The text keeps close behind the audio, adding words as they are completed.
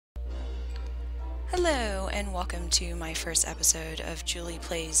Hello, and welcome to my first episode of Julie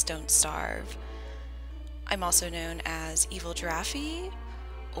Plays Don't Starve. I'm also known as evilgiraffey,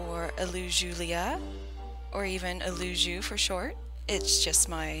 or Julia, or even Ju for short. It's just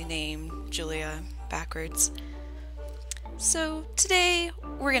my name, Julia, backwards. So today,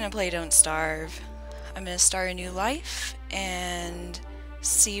 we're gonna play Don't Starve. I'm gonna start a new life and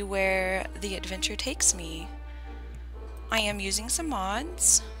see where the adventure takes me. I am using some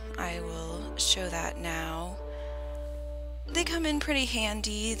mods. I will show that now. They come in pretty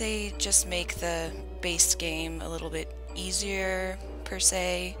handy. They just make the base game a little bit easier, per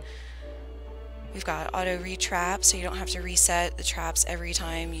se. We've got auto retrap, so you don't have to reset the traps every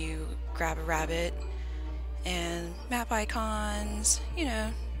time you grab a rabbit. And map icons,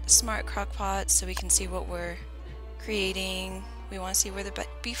 smart crockpots so we can see what we're creating. We want to see where the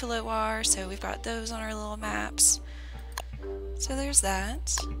beefalo are, so we've got those on our little maps. So there's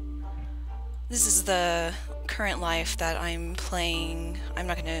that. This is the current life that I'm playing. I'm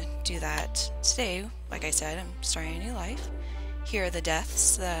not going to do that today. Like I said, I'm starting a new life. Here are the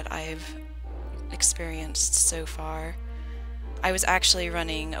deaths that I've experienced so far. I was actually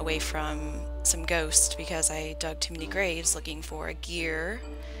running away from some ghosts because I dug too many graves looking for a gear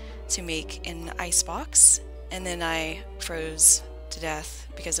to make an icebox, and then I froze to death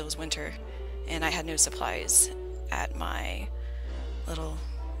because it was winter and I had no supplies at my little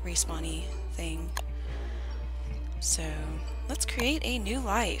respawny thing. So let's create a new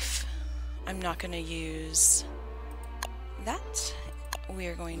life. I'm not going to use that. We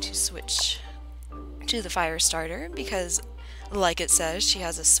are going to switch to the fire starter because, like it says, she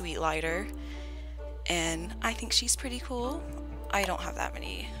has a sweet lighter and I think she's pretty cool. I don't have that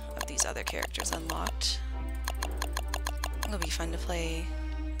many of these other characters unlocked. It'll be fun to play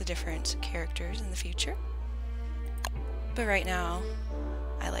the different characters in the future. But right now,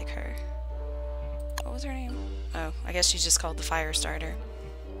 I like her. What was her name? Oh, I guess she's just called the fire starter.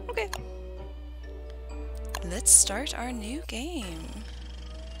 Okay. Let's start our new game.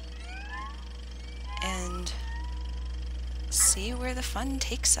 And see where the fun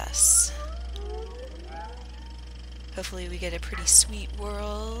takes us. Hopefully we get a pretty sweet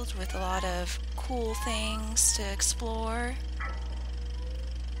world with a lot of cool things to explore.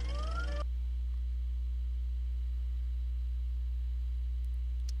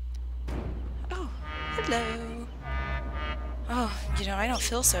 Hello. Oh, I don't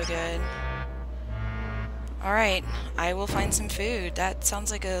feel so good. Alright, I will find some food. That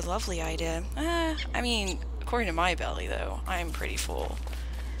sounds like a lovely idea. I mean, according to my belly, though, I'm pretty full.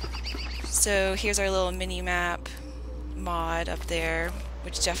 So here's our little mini-map mod up there,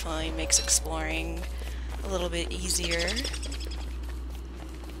 which definitely makes exploring a little bit easier.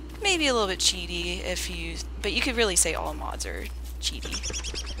 Maybe a little bit cheaty but you could really say all mods are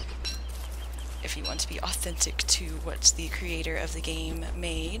cheaty if you want to be authentic to what the creator of the game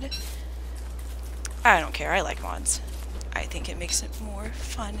made. I don't care, I like mods. I think it makes it more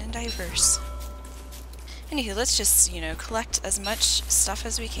fun and diverse. Anywho, let's just, collect as much stuff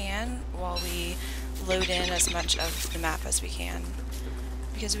as we can while we load in as much of the map as we can.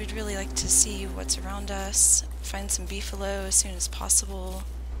 Because we'd really like to see what's around us, find some beefalo as soon as possible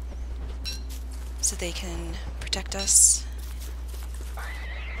so they can protect us.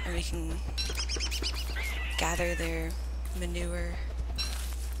 And we can gather their manure.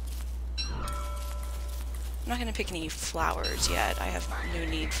 I'm not going to pick any flowers yet. I have no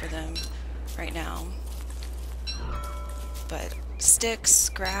need for them right now. But sticks,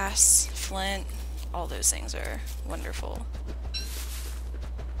 grass, flint, all those things are wonderful.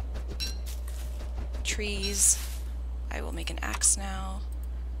 Trees. I will make an axe now.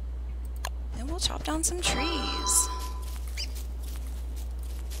 And we'll chop down some trees.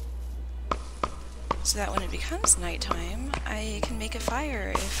 So that when it becomes nighttime, I can make a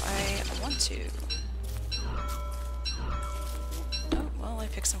fire if I want to. Oh, well, I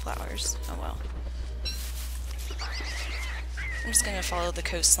picked some flowers. Oh well. I'm just gonna follow the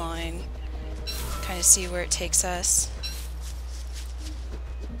coastline, kind of see where it takes us.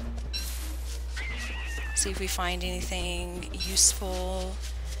 See if we find anything useful.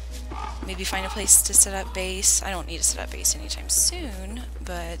 Maybe find a place to set up base. I don't need to set up base anytime soon,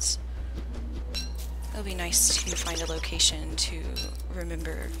 but it'll be nice to find a location to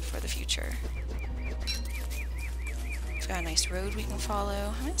remember for the future. We've got a nice road we can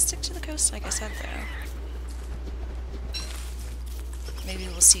follow. I'm gonna stick to the coast like I said though. Maybe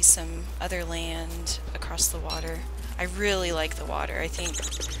we'll see some other land across the water. I really like the water. I think,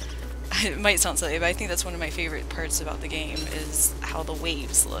 it might sound silly, but I think that's one of my favorite parts about the game is how the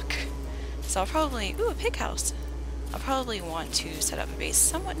waves look. So I'll probably, ooh, a pig house. I'll probably want to set up a base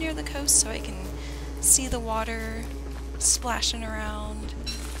somewhat near the coast so I can see the water splashing around.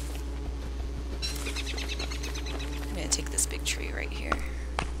 I'm gonna take this big tree right here.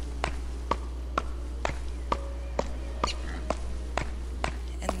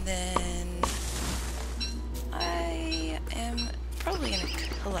 And then I am probably gonna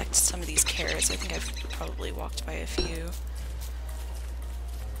collect some of these carrots. I think I've probably walked by a few.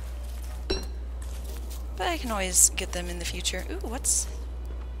 But I can always get them in the future. Ooh, what's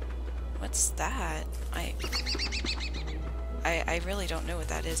that? I really don't know what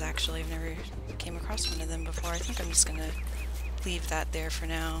that is, actually. I've never came across one of them before. I think I'm just gonna leave that there for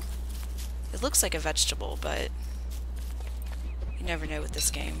now. It looks like a vegetable, but you never know with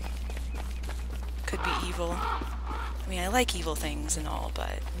this game. Could be evil. I mean, I like evil things and all,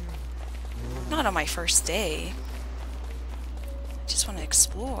 but not on my first day. I just want to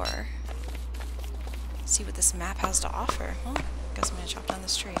explore. See what this map has to offer. Well, I guess I'm gonna chop down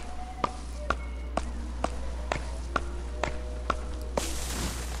this tree.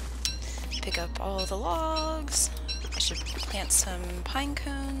 Pick up all the logs. I should plant some pine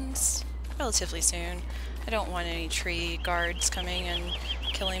cones relatively soon. I don't want any tree guards coming and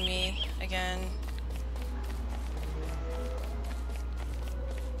killing me again.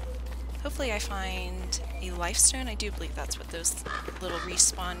 Hopefully I find a life stone. I do believe that's what those little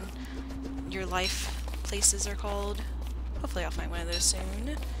respawn your life places are called. Hopefully I'll find one of those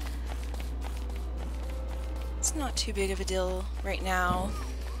soon. It's not too big of a deal right now.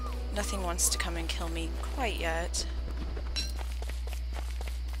 Nothing wants to come and kill me quite yet.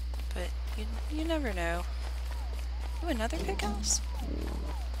 But you never know. Oh, another pickaxe?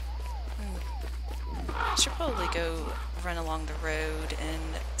 I should probably go run along the road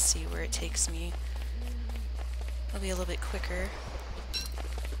and see where it takes me. It'll be a little bit quicker.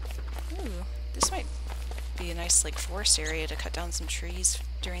 Ooh, this might be a nice like forest area to cut down some trees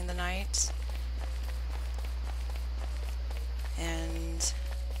during the night. And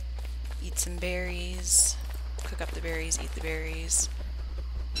eat some berries. Cook up the berries, eat the berries.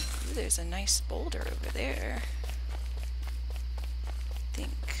 Ooh, there's a nice boulder over there. I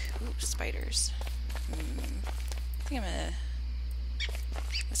think, ooh, spiders. I think I'm gonna,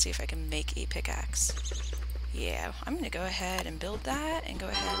 let's see if I can make a pickaxe. Yeah, I'm gonna go ahead and build that and go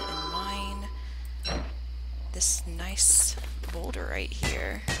ahead and mine this nice boulder right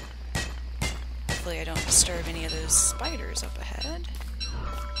here. Hopefully I don't disturb any of those spiders up ahead.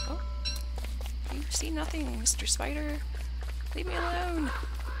 Oh, you see nothing, Mr. Spider? Leave me alone.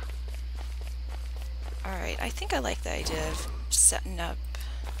 Alright, I think I like the idea of setting up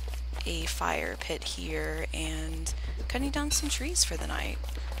a fire pit here and cutting down some trees for the night.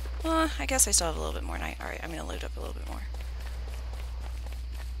 Well, I guess I still have a little bit more night. Alright, I'm gonna load up a little bit more.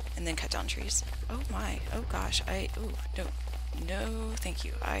 And then cut down trees. Oh my, oh gosh, ooh, no, thank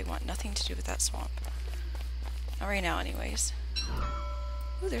you. I want nothing to do with that swamp. Not right now, anyways.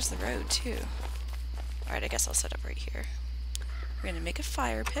 Ooh, there's the road, too. Alright, I guess I'll set up right here. We're gonna make a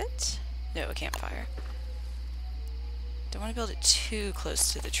fire pit. No, a campfire. Don't want to build it too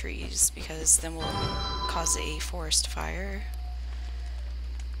close to the trees, because then we'll cause a forest fire.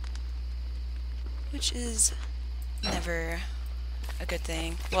 Which is never a good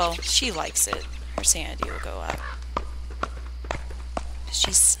thing. Well, she likes it. Her sanity will go up.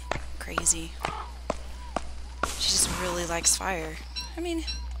 She's crazy. She just really likes fire. I mean,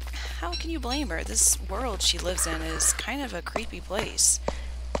 how can you blame her? This world she lives in is kind of a creepy place.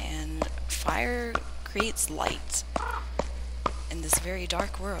 And fire creates light in this very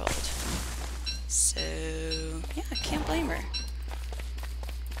dark world. So, yeah, I can't blame her.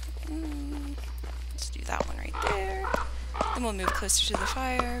 Let's do that one right there. Then we'll move closer to the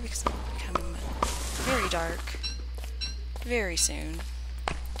fire because it will become very dark very soon.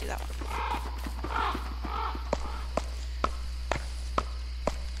 Do that one.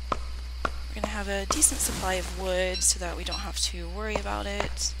 We're gonna have a decent supply of wood so that we don't have to worry about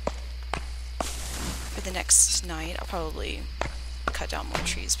it. For the next night, I'll probably cut down more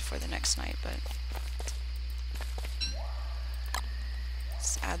trees before the next night, but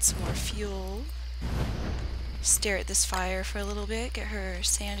let's add some more fuel. Stare at this fire for a little bit, get her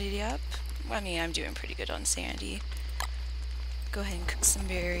sanity up. Well, I mean, I'm doing pretty good on sanity. Go ahead and cook some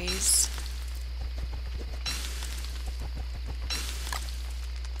berries.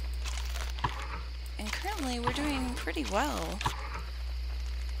 And currently, we're doing pretty well.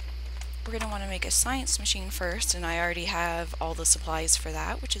 We're going to want to make a science machine first, and I already have all the supplies for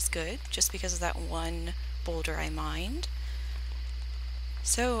that, which is good, just because of that one boulder I mined.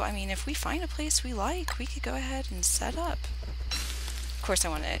 So, I mean, if we find a place we like, we could go ahead and set up. Of course, I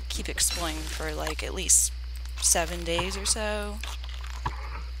want to keep exploring for, like, at least 7 days or so.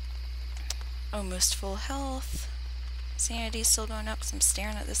 Almost full health. Sanity's still going up because I'm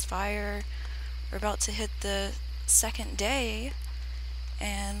staring at this fire. We're about to hit the second day.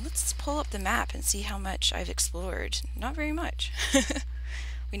 And let's pull up the map and see how much I've explored. Not very much.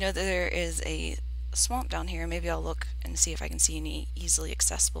 We know that there is a swamp down here. Maybe I'll look and see if I can see any easily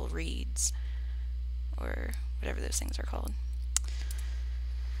accessible reeds. Or whatever those things are called.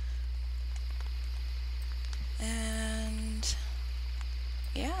 And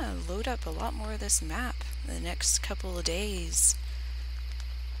yeah, load up a lot more of this map in the next couple of days.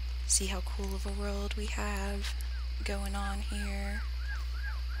 See how cool of a world we have going on here.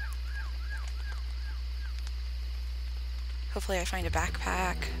 Hopefully I find a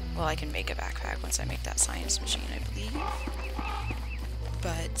backpack. Well, I can make a backpack once I make that science machine, I believe.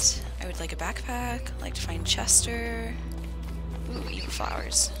 But I would like a backpack. I'd like to find Chester. Ooh, evil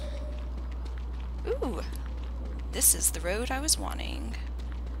flowers. Ooh, this is the road I was wanting.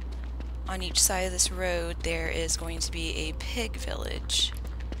 On each side of this road there is going to be a pig village.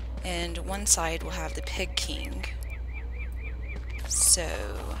 And one side will have the Pig King. So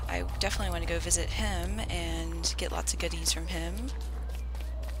I definitely want to go visit him and get lots of goodies from him.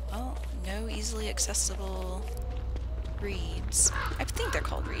 Well, no easily accessible reeds. I think they're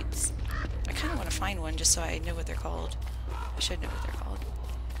called reeds. I kind of want to find one just so I know what they're called. I should know what they're called.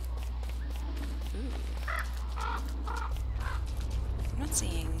 Ooh. I'm not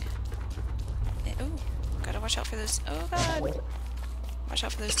seeing... Ooh, gotta watch out for those... Oh god! Watch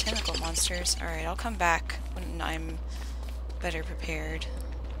out for those tentacle monsters. Alright, I'll come back when I'm better prepared.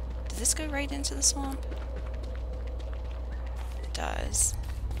 Did this go right into the swamp? It does.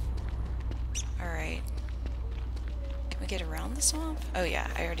 Alright. Can we get around the swamp? Oh yeah,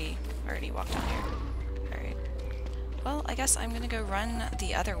 I already walked down here. Alright. Well, I guess I'm gonna go run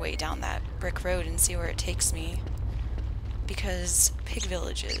the other way down that brick road and see where it takes me. Because pig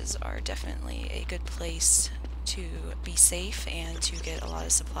villages are definitely a good place to be safe and to get a lot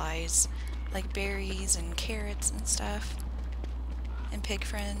of supplies, like berries and carrots and stuff. And pig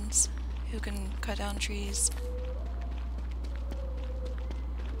friends who can cut down trees.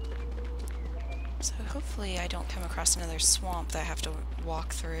 So hopefully I don't come across another swamp that I have to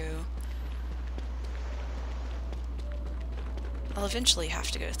walk through. I'll eventually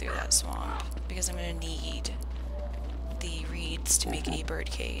have to go through that swamp because I'm going to need the reeds to make a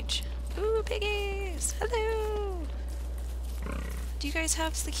bird cage. Ooh, piggies! Hello! Do you guys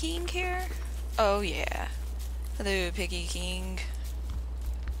have the king here? Oh yeah. Hello, Piggy King.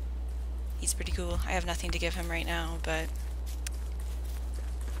 He's pretty cool. I have nothing to give him right now, but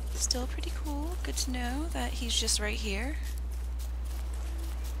still pretty cool. Good to know that he's just right here.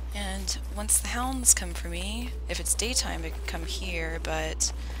 And once the hounds come for me, if it's daytime, it can come here,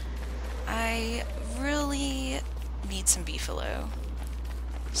 but I really need some beefalo.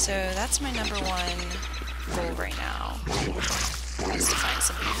 So that's my #1 goal right now, is to find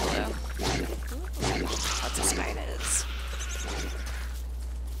some beefalo. Ooh, lots of spiders.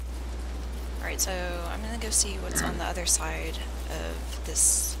 Alright, so I'm gonna go see what's on the other side of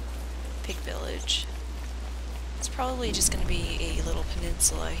this pig village. It's probably just gonna be a little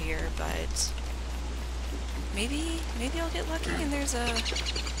peninsula here, but maybe I'll get lucky and there's a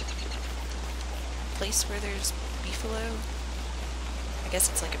place where there's beefalo. I guess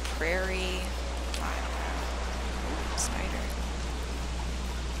it's like a prairie. I don't know. Ooh, spider.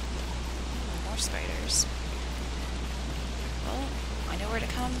 More spiders. Well, I know where to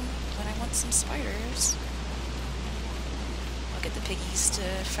come when I want some spiders. I'll get the piggies to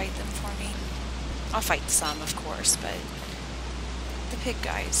fight them for me. I'll fight some, of course, but the pig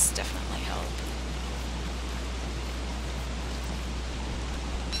guys definitely help.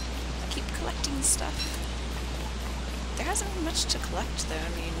 I keep collecting stuff. There hasn't been much to collect, though. I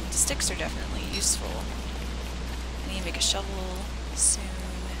mean, sticks are definitely useful. I need to make a shovel soon.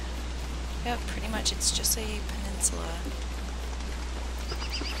 Yep, pretty much it's just a peninsula.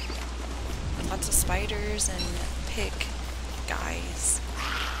 Lots of spiders and pig guys.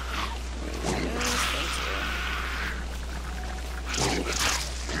 Oh, thank you.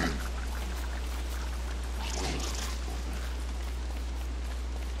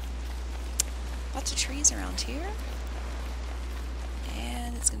 Lots of trees around here.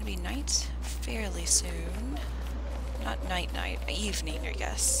 And it's gonna be night fairly soon. Not night, evening, I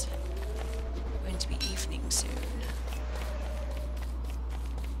guess. Going to be evening soon.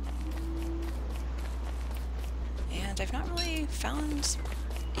 And I've not really found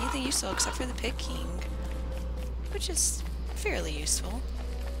anything useful except for the Pig King, which is fairly useful.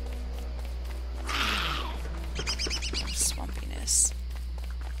 Swampiness.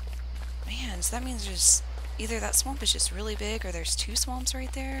 Man, so that means there's either that swamp is just really big or there's two swamps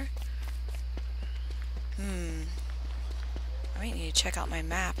right there. I might need to check out my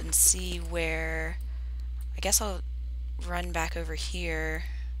map and see where... I guess I'll run back over here.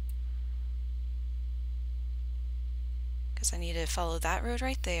 Because I need to follow that road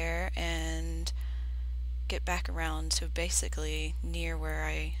right there and get back around to basically near where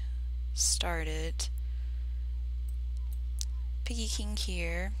I started. Piggy King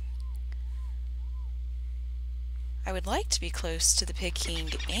here. I would like to be close to the Pig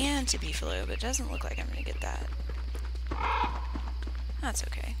King and to Beefalo, but it doesn't look like I'm going to get that. That's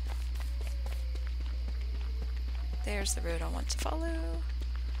okay. There's the road I want to follow.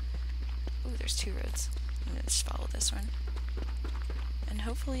 Ooh, there's two roads. I'm going to just follow this one. And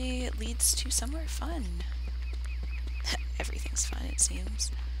hopefully it leads to somewhere fun. Everything's fun, it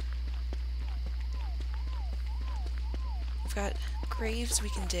seems. We've got graves we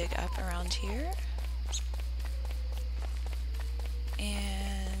can dig up around here.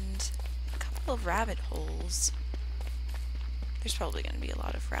 And a couple of rabbit holes. There's probably going to be a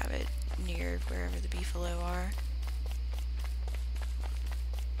lot of rabbit near wherever the beefalo are.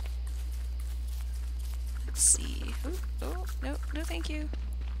 Let's see. Ooh, oh, no, no thank you.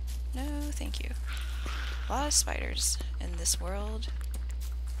 No thank you. A lot of spiders in this world.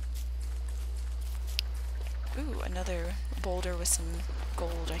 Ooh, another boulder with some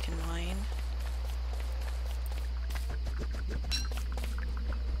gold I can mine.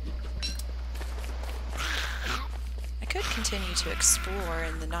 I could continue to explore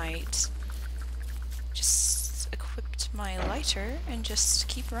in the night. Just equipped my lighter and just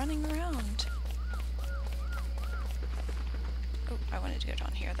keep running around. Oh, I wanted to go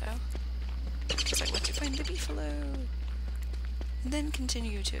down here though, because I want to find the beefalo. And then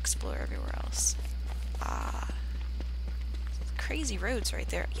continue to explore everywhere else. Ah. Crazy roads right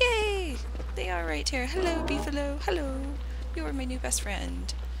there. Yay! They are right here. Hello, beefalo. Hello. You are my new best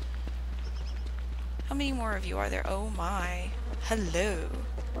friend. How many more of you are there? Oh my. Hello.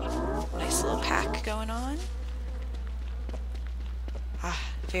 Nice little pack going on. Ah,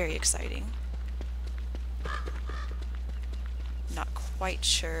 very exciting. Not quite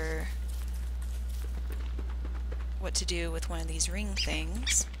sure what to do with one of these ring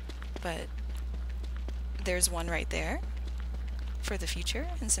things, but there's one right there for the future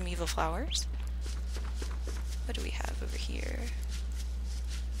and some evil flowers. What do we have over here?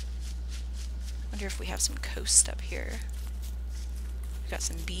 Wonder if we have some coast up here. We've got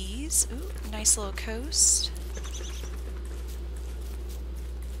some bees. Ooh, nice little coast.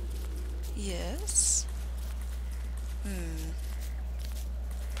 Yes.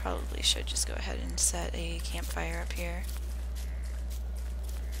 Probably should just go ahead and set a campfire up here.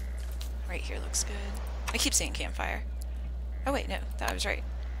 Right here looks good. I keep saying campfire. Oh wait, no, that was right.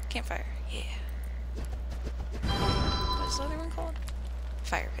 Campfire, yeah. What is the other one called?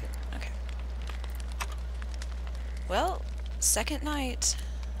 Fire pit, okay. Well, second night,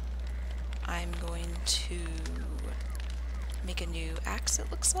 I'm going to make a new axe,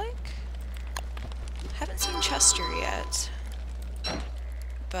 it looks like. Haven't seen Chester yet,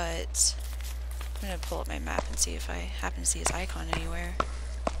 but I'm gonna pull up my map and see if I happen to see his icon anywhere.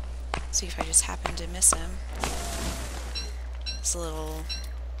 See if I just happen to miss him. This little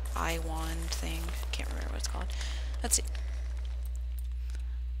eye wand thing. Can't remember what it's called. Let's see.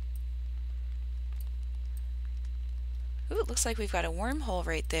 Ooh, it looks like we've got a wormhole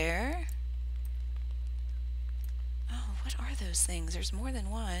right there. Oh, what are those things? There's more than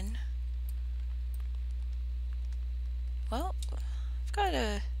one. Well, I've got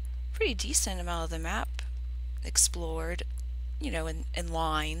a pretty decent amount of the map explored, you know, in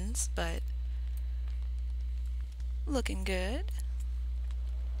lines, but looking good.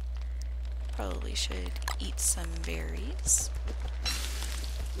 Probably should eat some berries.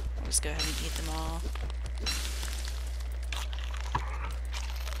 I'll just go ahead and eat them all.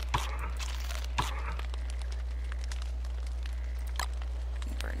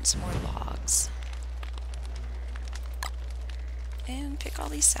 And burn some more logs. And pick all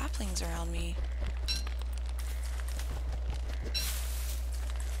these saplings around me.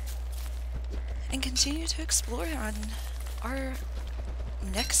 And continue to explore on our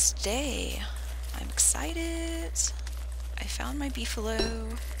next day. I'm excited. I found my beefalo.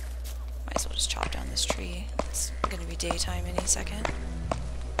 Might as well just chop down this tree. It's gonna be daytime any second.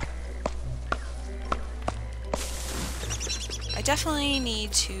 I definitely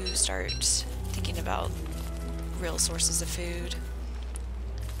need to start thinking about real sources of food.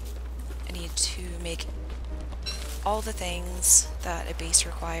 I need to make all the things that a base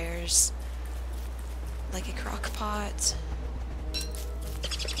requires, like a crock pot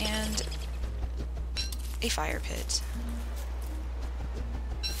and a fire pit.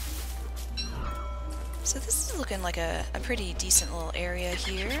 So this is looking like a pretty decent little area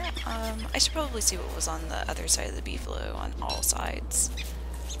here. I should probably see what was on the other side of the beefalo on all sides.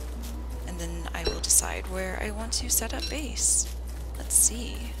 And then I will decide where I want to set up base. Let's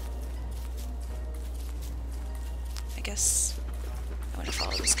see. I guess I want to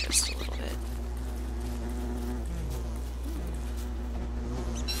follow this coast a little bit.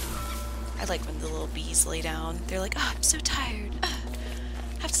 I like when the little bees lay down. They're like, oh, I'm so tired.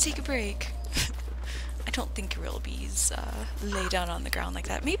 I have to take a break. I don't think real bees lay down on the ground like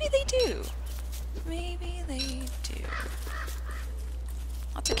that. Maybe they do. Maybe they do.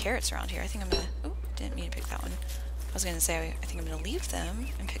 Lots of carrots around here. I think I'm gonna... Oh, didn't mean to pick that one. I was gonna say, I think I'm gonna leave them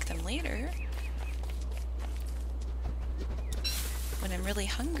and pick them later. When I'm really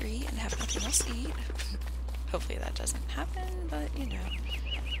hungry and have nothing else to eat. Hopefully that doesn't happen, but you know.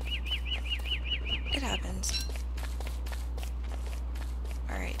 It happens.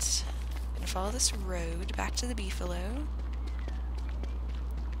 Alright. I'm gonna follow this road back to the beefalo.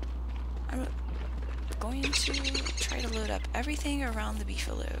 I'm going to try to load up everything around the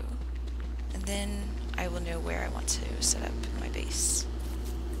beefalo. And then I will know where I want to set up my base.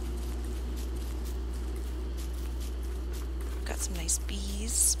 Got some nice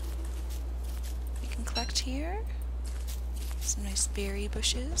bees we can collect here. Some nice berry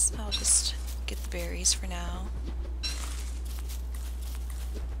bushes. I'll just get the berries for now.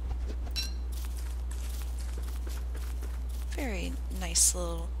 Very nice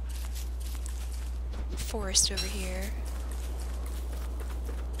little forest over here.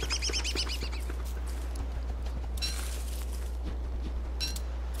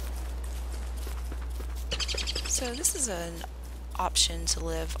 So this is an option to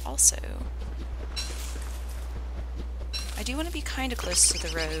live also. I do want to be kind of close to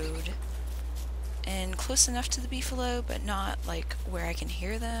the road and close enough to the beefalo, but not like where I can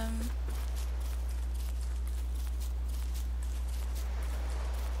hear them.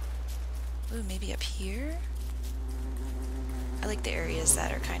 Ooh, maybe up here? I like the areas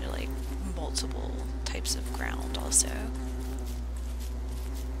that are kind of like multiple types of ground also.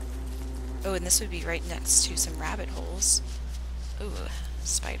 Oh, and this would be right next to some rabbit holes. Ooh,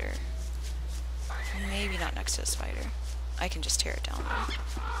 spider. Maybe not next to a spider. I can just tear it down though.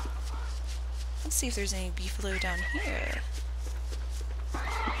 Let's see if there's any beefalo down here.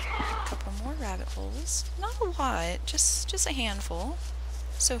 A couple more rabbit holes. Not a lot, just a handful.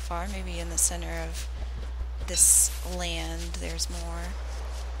 So far, maybe in the center of this land there's more.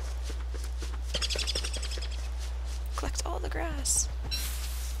 Collect all the grass.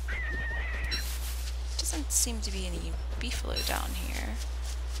 Doesn't seem to be any beefalo down here.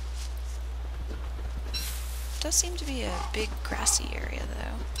 Does seem to be a big grassy area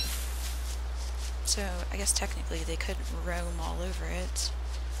though. So I guess technically they could roam all over it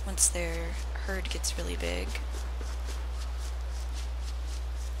once their herd gets really big.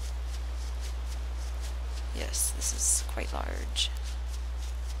 Yes, this is quite large.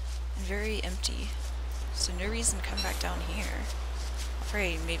 And very empty. So no reason to come back down here. I'll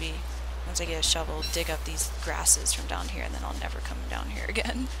probably maybe, once I get a shovel, dig up these grasses from down here and then I'll never come down here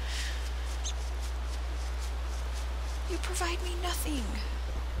again. You provide me nothing!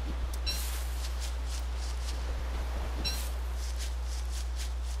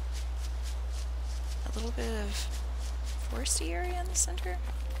 A little bit of foresty area in the center.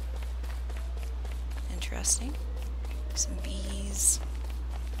 Interesting. Some bees.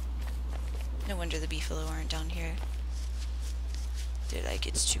 No wonder the beefalo aren't down here. They're like,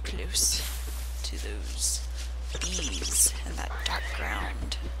 it's too close to those bees and that dark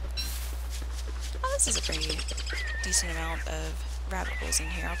ground. Oh, this is a pretty decent amount of rabbit holes in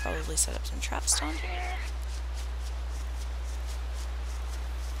here. I'll probably set up some traps down here.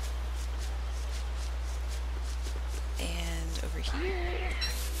 And over here,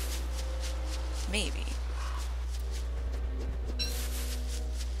 maybe.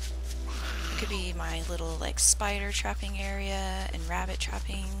 It could be my little like spider trapping area and rabbit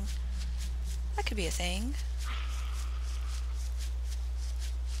trapping. That could be a thing.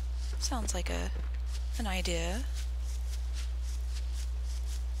 Sounds like an idea.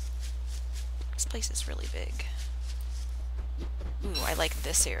 This place is really big. Ooh, I like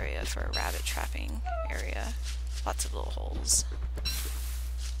this area for a rabbit trapping area. Lots of little holes.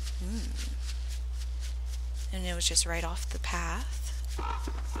 And it was just right off the path.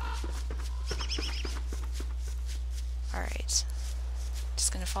 Alright.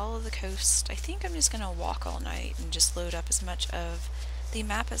 Just gonna follow the coast. I think I'm just gonna walk all night and just load up as much of the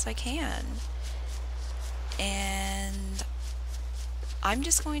map as I can. And I'm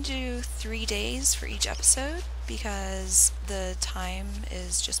just going to do 3 days for each episode because the time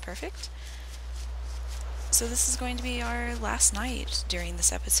is just perfect. so this is going to be our last night during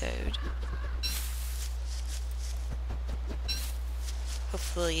this episode.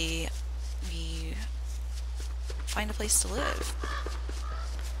 Hopefully we find a place to live.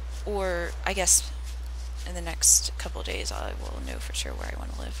 Or, I guess, in the next couple of days I will know for sure where I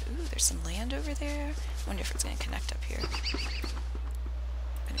want to live. Ooh, there's some land over there. I wonder if it's going to connect up here. I'm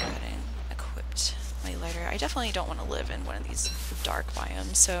going to go ahead and equip my lighter. I definitely don't want to live in one of these dark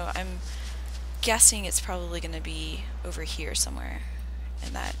biomes, so I'm guessing it's probably going to be over here somewhere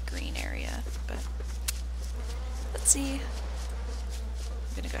in that green area, but let's see.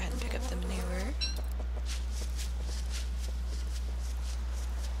 I'm going to go ahead and pick up the manure.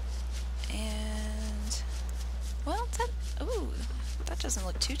 And, well, that doesn't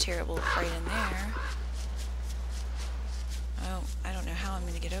look too terrible right in there. Oh, I don't know how I'm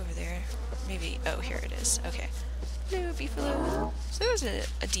going to get over there. Maybe, oh, here it is. Okay. Hello, beefalo. So there was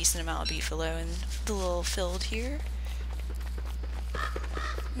a decent amount of beefalo in the little field here.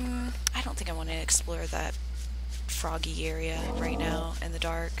 I don't think I want to explore that froggy area right now in the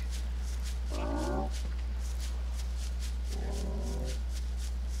dark.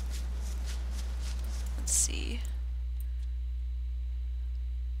 Let's see.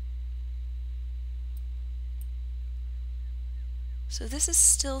 So this is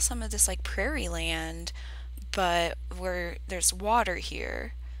still some of this like prairie land, but where there's water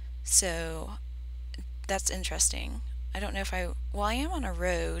here. So that's interesting. I don't know if well, I am on a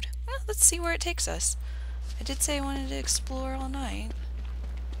road. Well, let's see where it takes us. I did say I wanted to explore all night.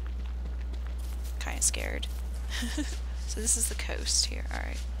 Kind of scared. So this is the coast here.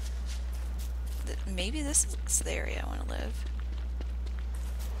 Alright. Maybe this is the area I want to live.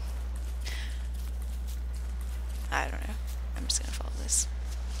 I don't know. I'm just gonna follow this.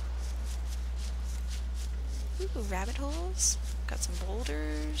 Ooh, rabbit holes. Got some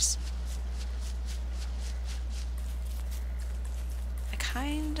boulders. I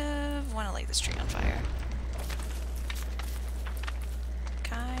kind of want to light this tree on fire.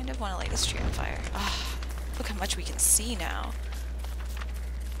 Kind of want to light this tree on fire. Ah, look how much we can see now.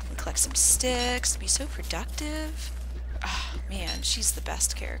 We can collect some sticks, be so productive. Ah, man, she's the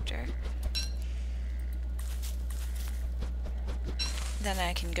best character. Then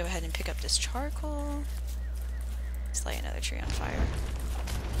I can go ahead and pick up this charcoal. Let's light another tree on fire.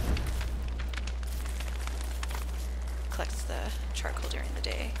 Collect the charcoal during the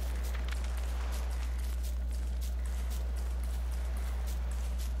day.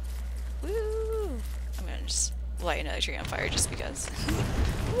 Woo! I'm gonna just light another tree on fire just because.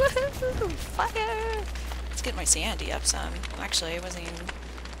 Woohoo! Fire! Let's get my sandy up some. Actually, I wasn't even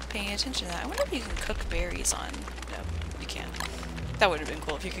paying attention to that. I wonder if you can cook berries on... No, you can't. That would have been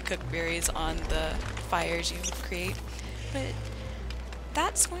cool if you could cook berries on the fires you create. But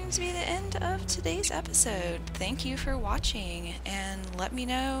that's going to be the end of today's episode. Thank you for watching, and let me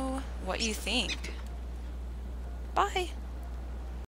know what you think. Bye!